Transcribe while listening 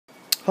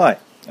Hi,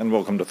 and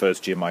welcome to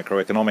First Year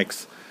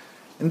Microeconomics.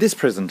 In this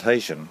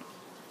presentation,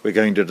 we're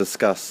going to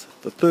discuss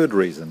the third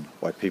reason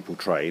why people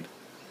trade,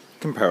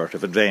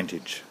 comparative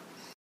advantage.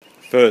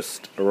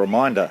 First, a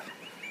reminder,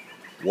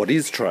 what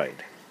is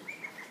trade?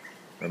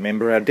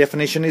 Remember, our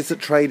definition is that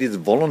trade is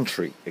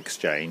voluntary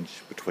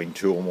exchange between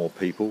two or more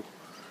people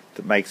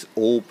that makes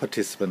all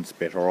participants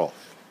better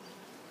off.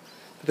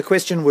 But the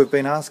question we've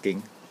been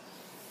asking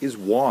is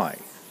why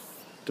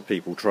do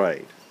people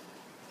trade?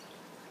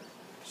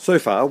 So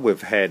far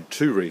we've had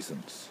two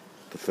reasons.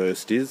 The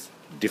first is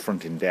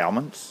different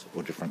endowments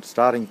or different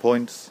starting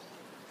points.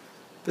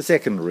 The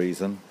second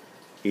reason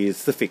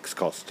is the fixed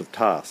cost of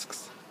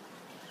tasks.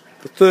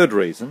 The third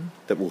reason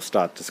that we'll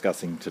start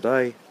discussing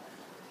today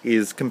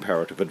is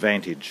comparative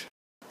advantage.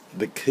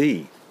 The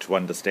key to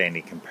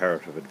understanding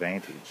comparative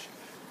advantage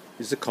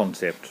is the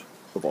concept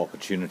of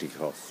opportunity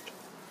cost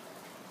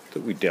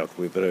that we dealt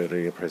with in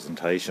earlier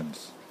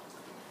presentations.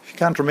 If you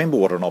can't remember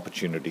what an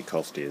opportunity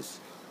cost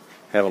is,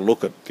 have a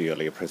look at the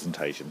earlier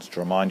presentations to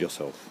remind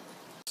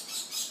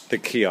yourself. The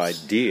key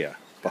idea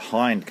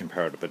behind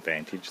comparative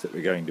advantage that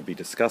we're going to be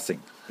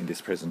discussing in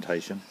this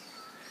presentation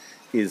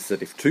is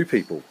that if two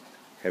people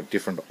have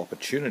different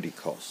opportunity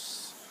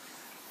costs,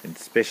 then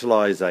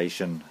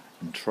specialisation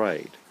in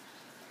trade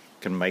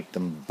can make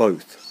them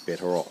both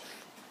better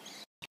off.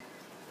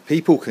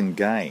 People can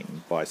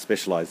gain by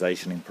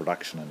specialisation in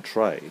production and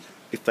trade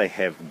if they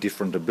have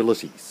different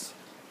abilities.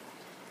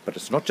 But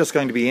it's not just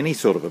going to be any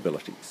sort of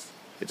abilities.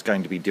 It's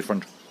going to be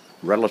different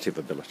relative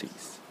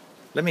abilities.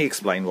 Let me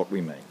explain what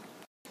we mean.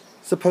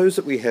 Suppose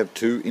that we have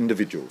two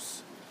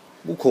individuals.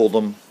 We'll call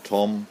them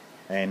Tom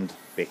and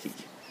Becky.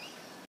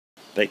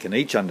 They can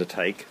each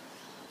undertake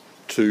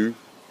two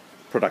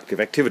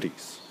productive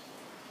activities.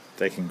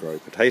 They can grow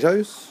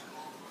potatoes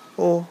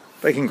or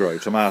they can grow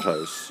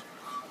tomatoes.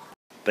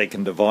 They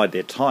can divide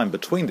their time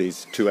between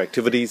these two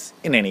activities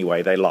in any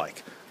way they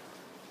like.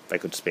 They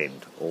could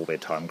spend all their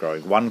time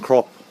growing one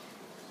crop,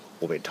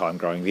 all their time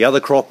growing the other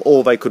crop,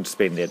 or they could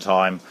spend their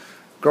time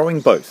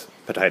growing both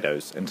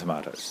potatoes and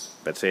tomatoes.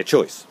 That's their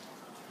choice.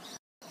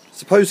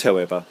 Suppose,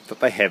 however, that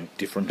they have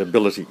different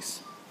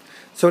abilities.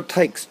 So it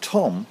takes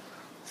Tom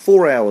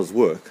 4 hours'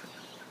 work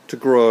to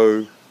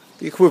grow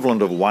the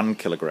equivalent of 1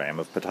 kilogram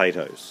of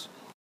potatoes.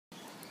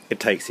 It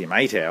takes him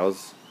 8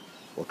 hours,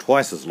 or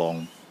twice as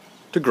long,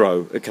 to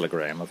grow a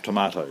kilogram of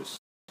tomatoes.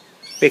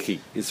 Becky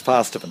is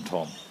faster than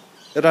Tom.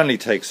 It only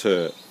takes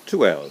her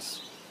 2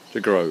 hours to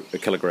grow a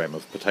kilogram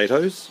of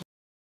potatoes,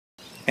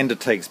 and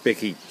it takes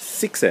Becky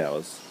 6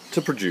 hours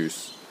to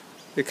produce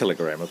a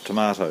kilogram of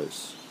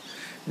tomatoes.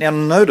 Now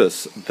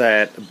notice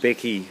that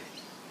Becky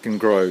can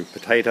grow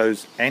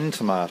potatoes and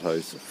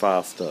tomatoes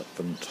faster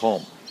than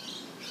Tom.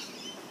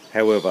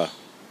 However,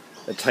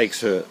 it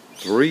takes her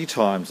 3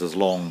 times as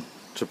long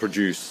to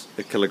produce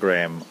a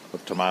kilogram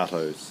of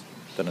tomatoes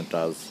than it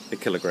does a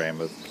kilogram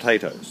of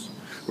potatoes,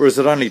 whereas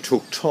it only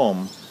took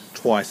Tom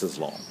twice as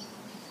long.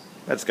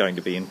 That's going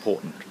to be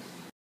important.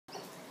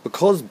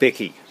 Because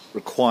Becky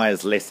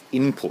requires less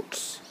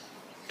inputs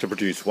to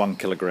produce 1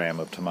 kilogram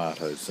of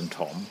tomatoes than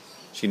Tom,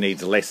 she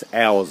needs less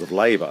hours of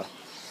labour,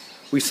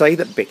 we say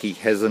that Becky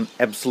has an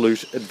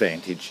absolute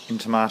advantage in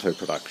tomato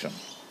production.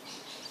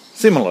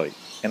 Similarly,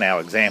 in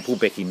our example,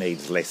 Becky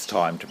needs less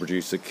time to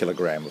produce a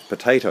kilogram of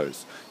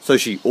potatoes, so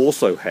she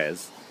also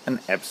has an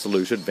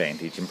absolute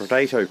advantage in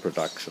potato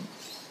production.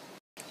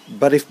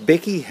 But if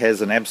Becky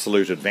has an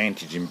absolute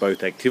advantage in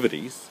both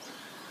activities,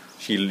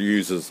 she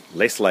uses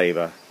less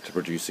labour to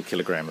produce a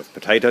kilogram of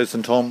potatoes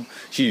than Tom,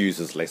 she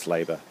uses less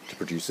labour to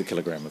produce a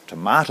kilogram of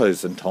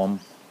tomatoes than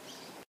Tom,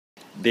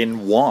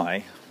 then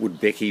why would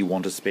Becky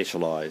want to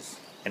specialise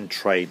and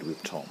trade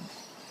with Tom?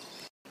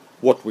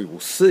 What we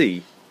will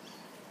see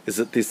is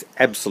that this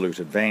absolute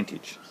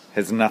advantage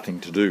has nothing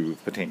to do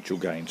with potential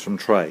gains from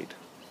trade.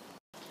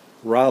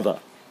 Rather,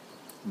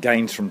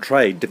 gains from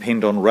trade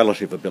depend on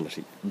relative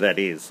ability, that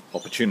is,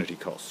 opportunity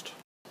cost.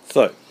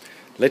 So,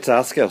 let's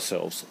ask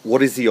ourselves,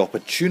 what is the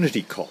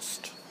opportunity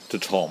cost to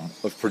Tom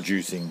of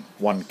producing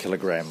 1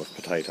 kilogram of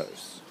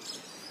potatoes?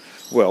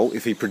 Well,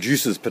 if he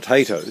produces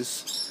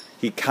potatoes,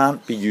 he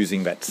can't be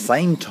using that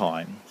same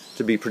time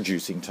to be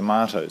producing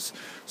tomatoes.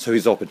 So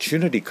his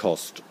opportunity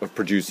cost of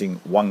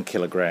producing 1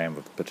 kilogram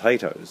of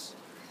potatoes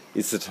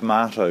is the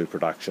tomato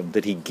production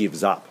that he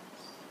gives up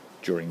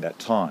during that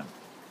time.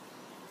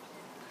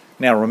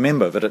 Now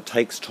remember that it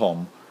takes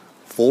Tom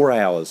 4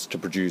 hours to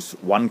produce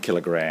 1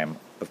 kilogram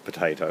of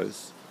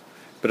potatoes,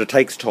 but it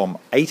takes Tom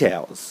 8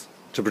 hours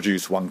to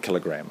produce 1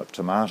 kilogram of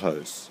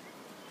tomatoes.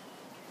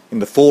 In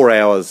the 4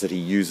 hours that he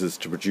uses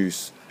to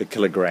produce a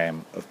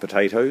kilogram of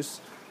potatoes,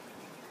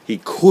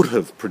 he could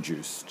have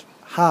produced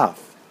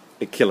half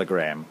a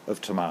kilogram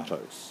of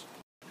tomatoes.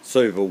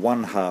 So the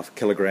 1/2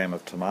 kilogram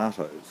of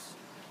tomatoes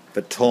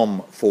that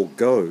Tom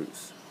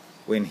foregoes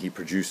when he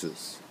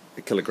produces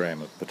a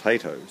kilogram of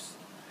potatoes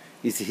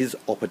is his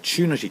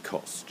opportunity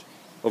cost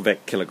of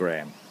that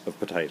kilogram of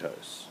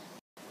potatoes.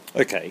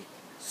 Okay,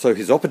 so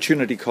his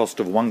opportunity cost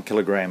of 1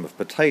 kilogram of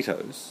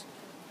potatoes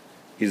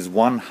is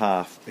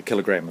 1/2 a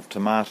kilogram of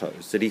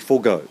tomatoes that he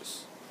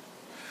foregoes.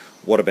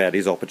 What about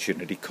his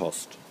opportunity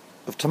cost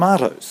of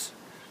tomatoes?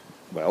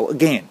 Well,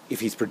 again, if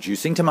he's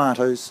producing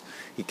tomatoes,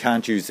 he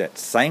can't use that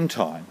same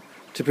time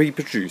to be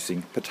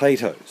producing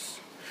potatoes.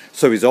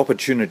 So his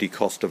opportunity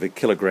cost of a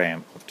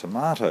kilogram of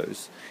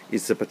tomatoes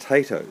is the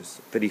potatoes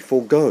that he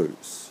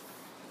forgoes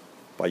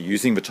by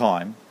using the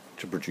time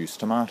to produce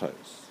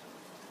tomatoes.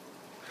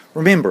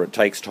 Remember, it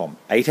takes Tom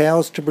 8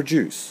 hours to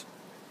produce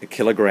a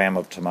kilogram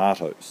of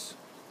tomatoes.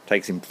 It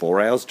takes him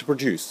 4 hours to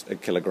produce a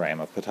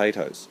kilogram of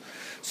potatoes.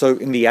 So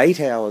in the 8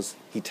 hours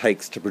he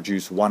takes to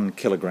produce 1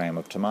 kilogram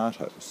of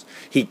tomatoes,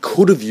 he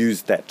could have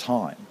used that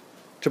time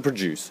to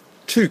produce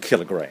 2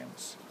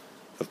 kilograms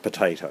of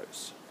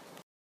potatoes.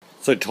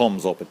 So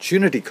Tom's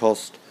opportunity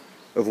cost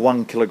of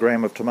 1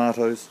 kilogram of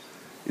tomatoes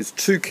is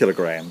 2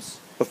 kilograms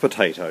of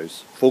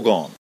potatoes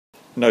foregone.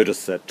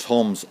 Notice that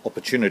Tom's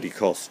opportunity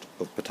cost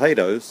of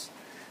potatoes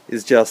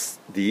is just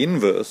the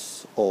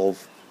inverse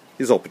of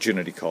his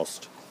opportunity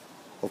cost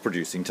of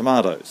producing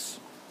tomatoes.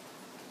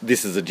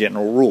 This is a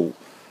general rule.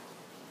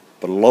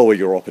 The lower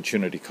your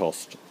opportunity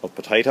cost of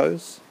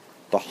potatoes,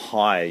 the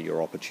higher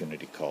your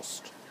opportunity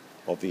cost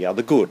of the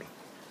other good.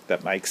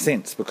 That makes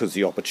sense because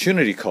the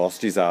opportunity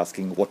cost is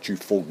asking what you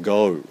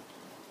forego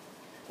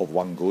of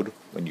one good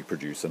when you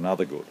produce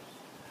another good.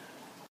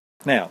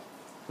 Now,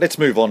 let's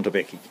move on to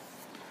Becky.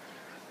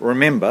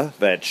 Remember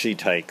that she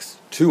takes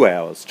 2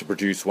 hours to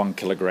produce 1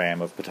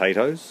 kilogram of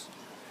potatoes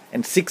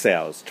and 6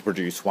 hours to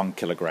produce 1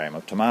 kilogram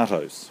of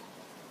tomatoes.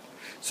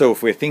 So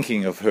if we're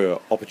thinking of her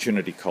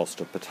opportunity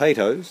cost of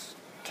potatoes,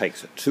 it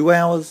takes her 2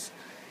 hours.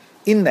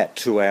 In that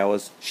 2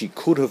 hours, she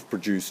could have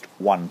produced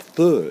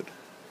 1/3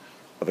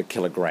 of a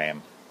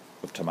kilogram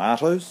of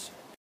tomatoes.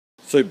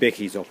 So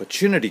Becky's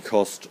opportunity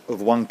cost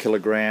of 1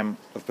 kilogram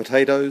of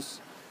potatoes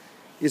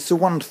is the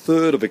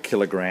 1/3 of a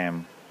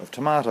kilogram of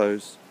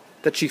tomatoes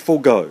that she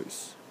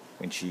forgoes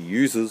when she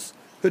uses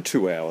her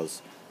 2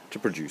 hours to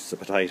produce the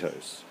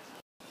potatoes.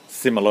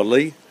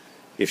 Similarly,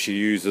 if she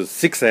uses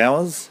 6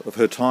 hours of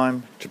her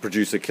time to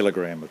produce a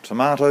kilogram of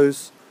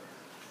tomatoes,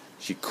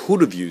 she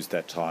could have used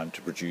that time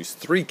to produce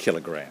 3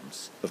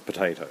 kilograms of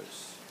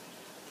potatoes.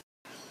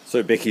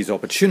 So Becky's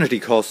opportunity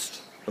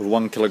cost of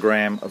 1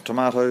 kilogram of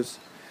tomatoes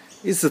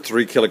is the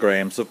 3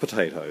 kilograms of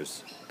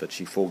potatoes that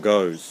she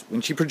forgoes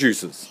when she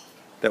produces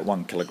that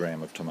 1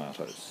 kilogram of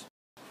tomatoes.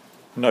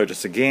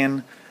 Notice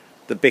again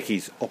that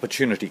Becky's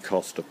opportunity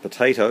cost of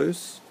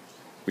potatoes,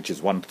 which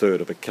is 1/3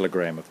 of a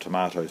kilogram of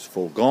tomatoes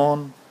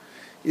foregone,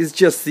 is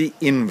just the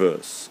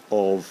inverse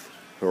of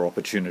her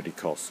opportunity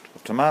cost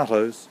of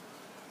tomatoes,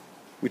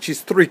 which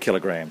is 3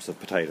 kilograms of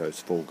potatoes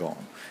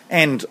foregone,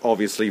 and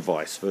obviously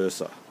vice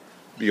versa.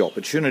 The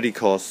opportunity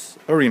costs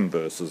are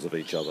inverses of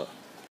each other.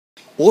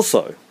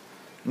 Also,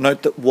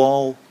 note that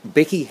while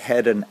Becky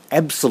had an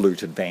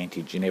absolute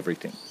advantage in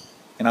everything,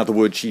 in other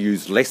words, she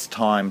used less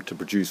time to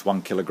produce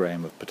 1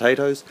 kilogram of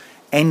potatoes,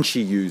 and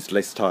she used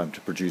less time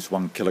to produce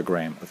 1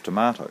 kilogram of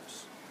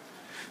tomatoes.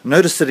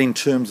 Notice that in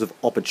terms of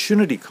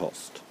opportunity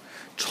cost,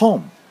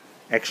 Tom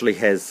actually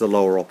has the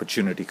lower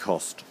opportunity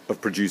cost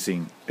of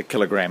producing a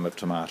kilogram of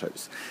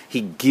tomatoes.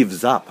 He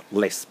gives up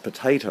less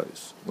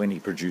potatoes when he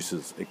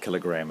produces a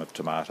kilogram of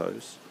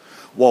tomatoes,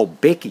 while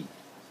Becky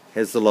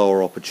has the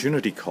lower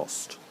opportunity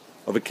cost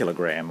of a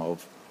kilogram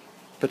of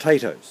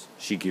potatoes.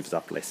 She gives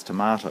up less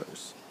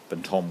tomatoes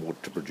than Tom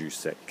would to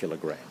produce that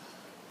kilogram.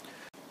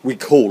 We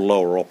call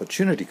lower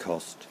opportunity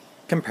cost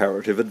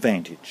comparative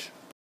advantage.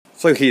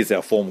 So here's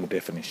our formal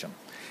definition.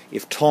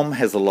 If Tom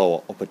has a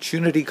lower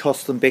opportunity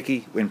cost than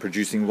Becky when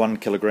producing 1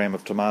 kilogram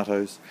of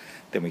tomatoes,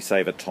 then we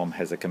say that Tom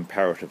has a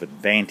comparative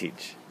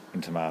advantage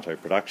in tomato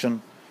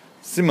production.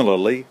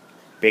 Similarly,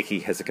 Becky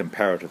has a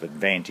comparative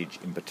advantage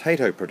in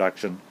potato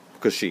production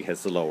because she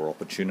has the lower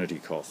opportunity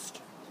cost.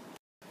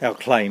 Our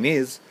claim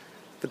is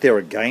that there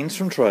are gains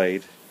from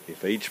trade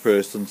if each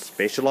person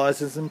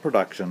specialises in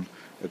production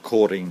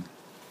according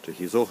to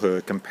his or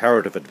her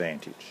comparative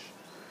advantage.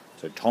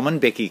 So Tom and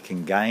Becky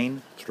can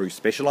gain through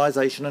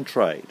specialisation and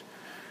trade,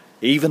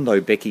 even though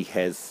Becky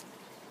has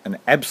an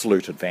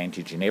absolute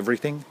advantage in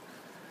everything,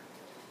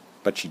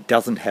 but she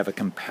doesn't have a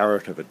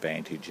comparative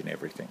advantage in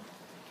everything.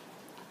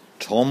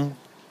 Tom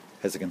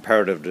has a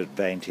comparative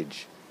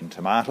advantage in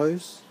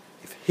tomatoes.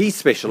 If he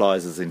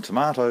specialises in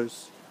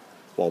tomatoes,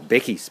 while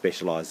Becky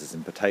specialises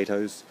in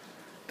potatoes,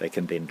 they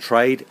can then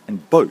trade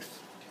and both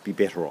be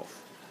better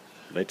off.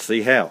 Let's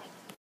see how.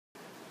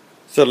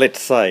 So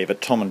let's say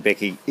that Tom and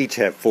Becky each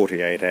have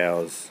 48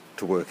 hours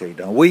to work in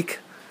a week,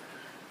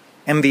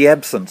 and in the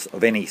absence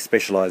of any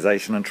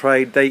specialisation and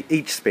trade, they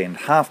each spend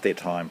half their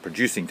time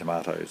producing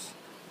tomatoes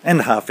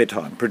and half their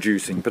time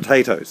producing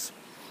potatoes.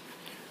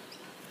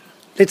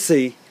 Let's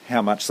see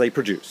how much they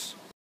produce.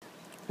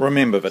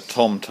 Remember that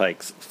Tom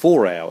takes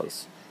 4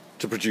 hours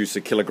to produce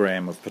a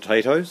kilogram of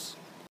potatoes.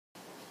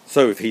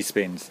 So if he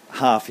spends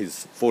half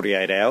his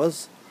 48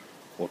 hours,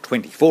 or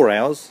 24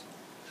 hours,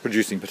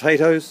 producing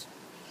potatoes,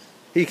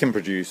 he can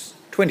produce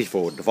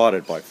 24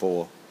 divided by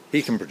 4,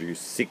 he can produce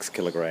 6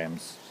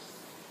 kilograms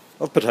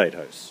of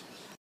potatoes.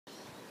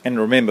 And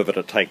remember that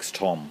it takes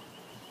Tom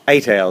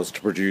 8 hours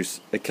to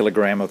produce a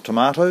kilogram of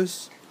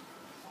tomatoes.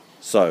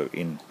 So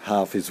in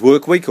half his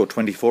work week, or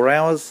 24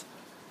 hours,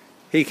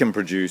 he can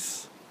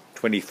produce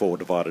 24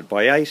 divided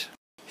by 8.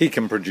 He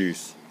can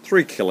produce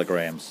 3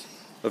 kilograms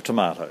of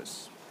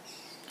tomatoes.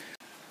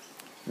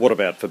 What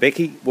about for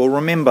Becky? Well,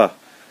 remember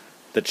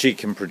that she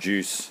can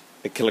produce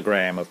a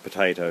kilogram of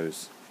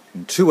potatoes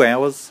in 2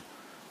 hours.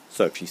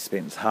 So if she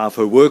spends half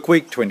her work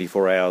week,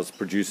 24 hours,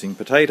 producing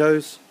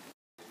potatoes,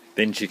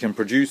 then she can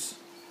produce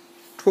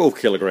 12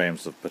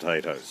 kilograms of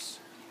potatoes.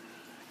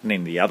 And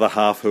in the other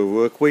half her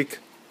work week,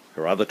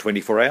 her other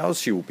 24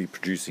 hours, she will be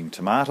producing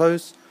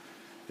tomatoes.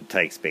 It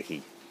takes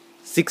Becky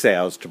 6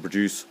 hours to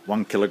produce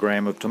 1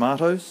 kilogram of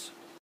tomatoes.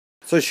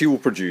 So she will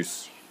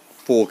produce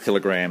 4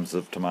 kilograms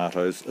of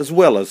tomatoes as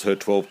well as her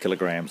 12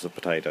 kilograms of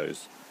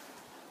potatoes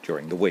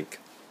during the week.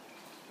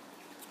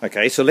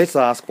 Okay, so let's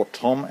ask what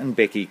Tom and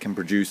Becky can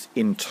produce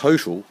in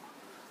total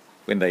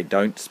when they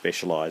don't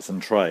specialise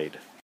and trade.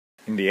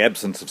 In the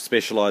absence of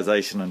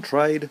specialisation and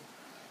trade,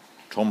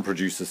 Tom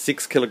produces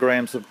 6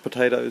 kilograms of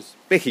potatoes,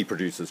 Becky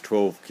produces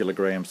 12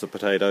 kilograms of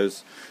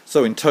potatoes,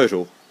 so in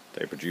total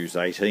they produce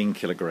 18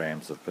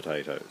 kilograms of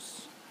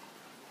potatoes.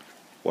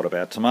 What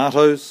about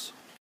tomatoes?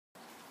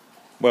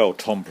 Well,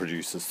 Tom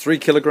produces 3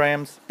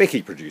 kilograms,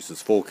 Becky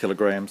produces 4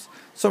 kilograms,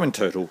 so in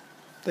total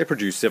they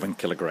produce 7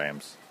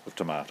 kilograms of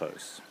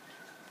tomatoes.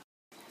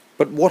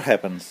 But what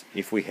happens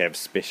if we have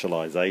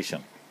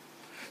specialisation?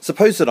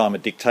 Suppose that I'm a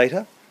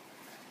dictator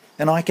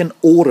and I can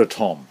order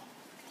Tom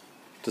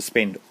to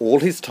spend all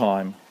his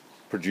time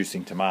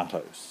producing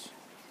tomatoes.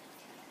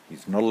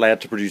 He's not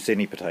allowed to produce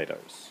any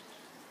potatoes.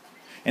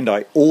 And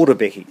I order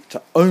Becky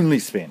to only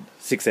spend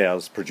 6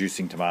 hours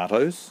producing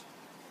tomatoes,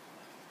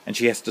 and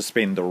she has to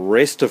spend the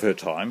rest of her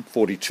time,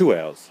 42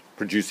 hours,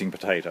 producing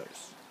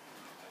potatoes.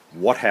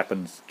 What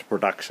happens to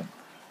production?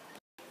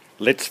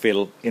 Let's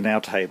fill in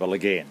our table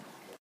again.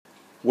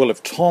 Well,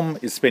 if Tom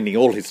is spending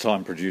all his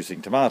time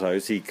producing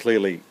tomatoes, he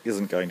clearly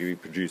isn't going to be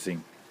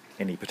producing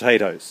any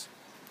potatoes.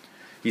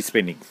 He's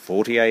spending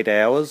 48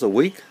 hours a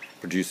week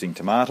producing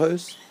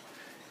tomatoes.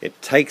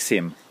 It takes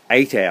him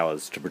 8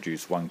 hours to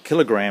produce 1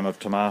 kilogram of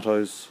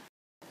tomatoes,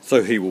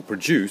 so he will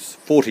produce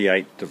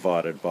 48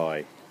 divided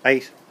by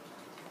 8,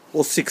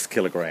 or 6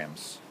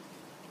 kilograms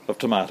of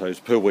tomatoes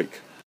per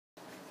week.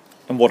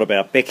 And what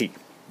about Becky?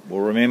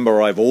 Well,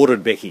 remember, I've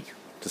ordered Becky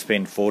to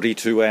spend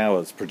 42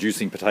 hours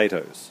producing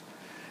potatoes,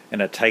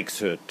 and it takes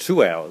her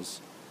 2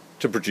 hours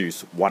to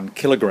produce 1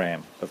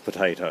 kilogram of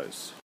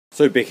potatoes.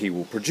 So Becky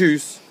will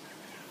produce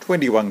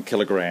 21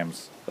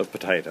 kilograms of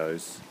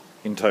potatoes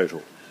in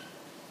total.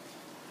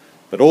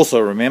 But also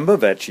remember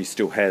that she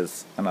still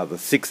has another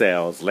 6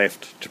 hours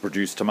left to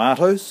produce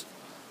tomatoes,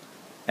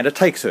 and it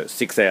takes her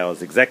 6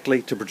 hours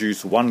exactly to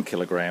produce 1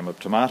 kilogram of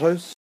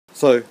tomatoes,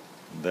 so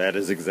that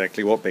is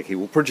exactly what Becky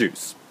will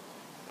produce.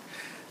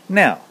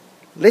 Now,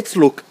 let's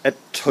look at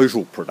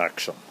total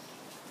production.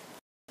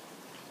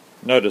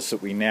 Notice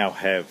that we now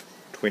have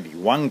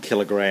 21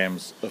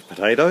 kilograms of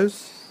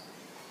potatoes.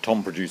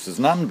 Tom produces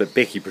none, but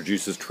Becky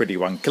produces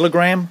 21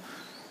 kilogram,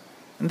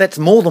 and that's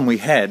more than we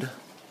had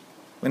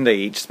when they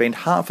each spent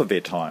half of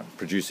their time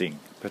producing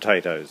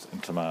potatoes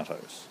and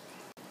tomatoes.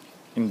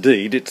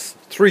 Indeed, it's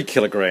 3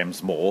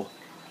 kilograms more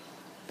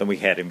than we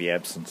had in the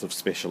absence of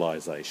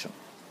specialisation.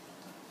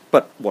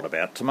 But what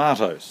about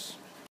tomatoes?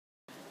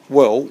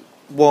 Well,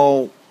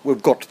 while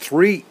we've got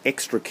 3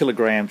 extra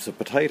kilograms of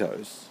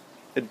potatoes,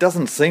 it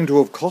doesn't seem to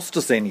have cost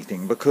us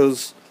anything,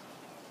 because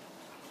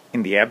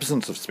in the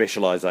absence of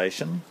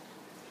specialisation,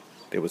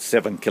 there was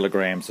 7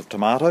 kilograms of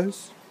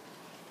tomatoes,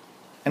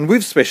 and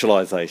with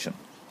specialisation,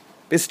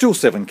 there's still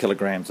 7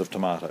 kilograms of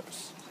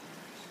tomatoes.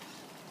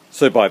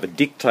 So by the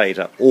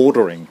dictator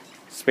ordering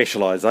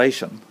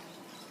specialisation,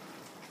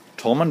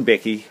 Tom and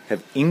Becky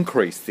have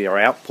increased their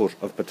output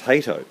of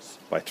potatoes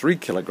by 3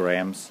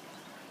 kilograms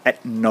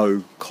at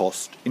no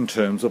cost in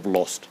terms of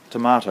lost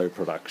tomato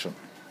production.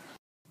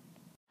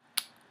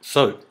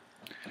 So,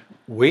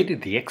 where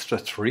did the extra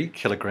 3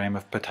 kilogram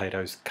of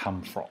potatoes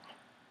come from?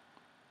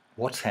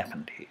 What's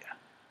happened here?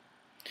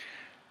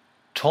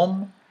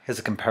 Tom has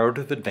a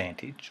comparative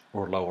advantage,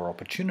 or a lower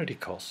opportunity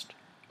cost,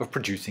 of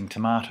producing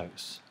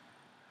tomatoes.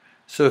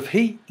 So if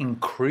he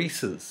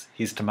increases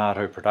his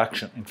tomato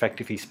production, in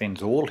fact if he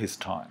spends all his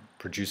time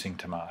producing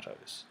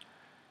tomatoes,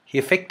 he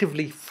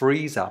effectively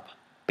frees up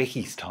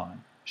Becky's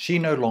time. She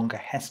no longer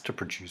has to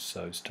produce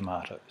those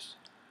tomatoes.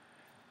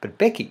 But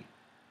Becky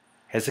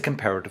has a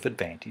comparative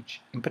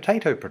advantage in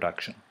potato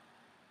production.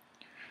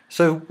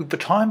 So with the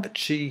time that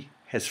she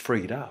has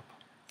freed up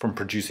from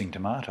producing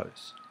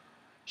tomatoes,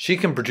 she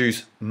can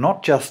produce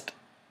not just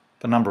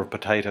the number of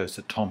potatoes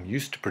that Tom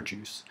used to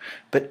produce,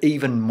 but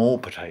even more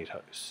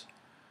potatoes.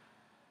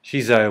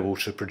 She's able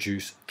to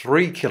produce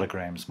 3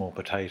 kilograms more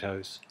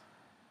potatoes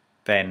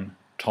than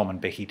Tom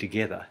and Becky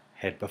together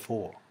had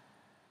before.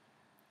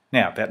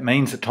 Now, that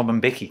means that Tom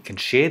and Becky can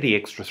share the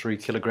extra 3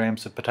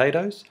 kilograms of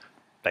potatoes.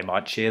 They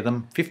might share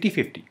them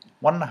 50-50,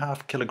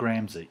 1.5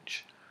 kilograms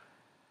each.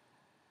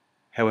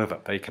 However,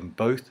 they can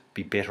both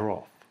be better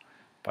off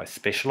by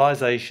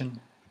specialisation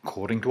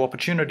according to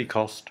opportunity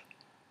cost,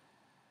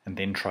 and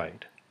then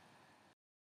trade.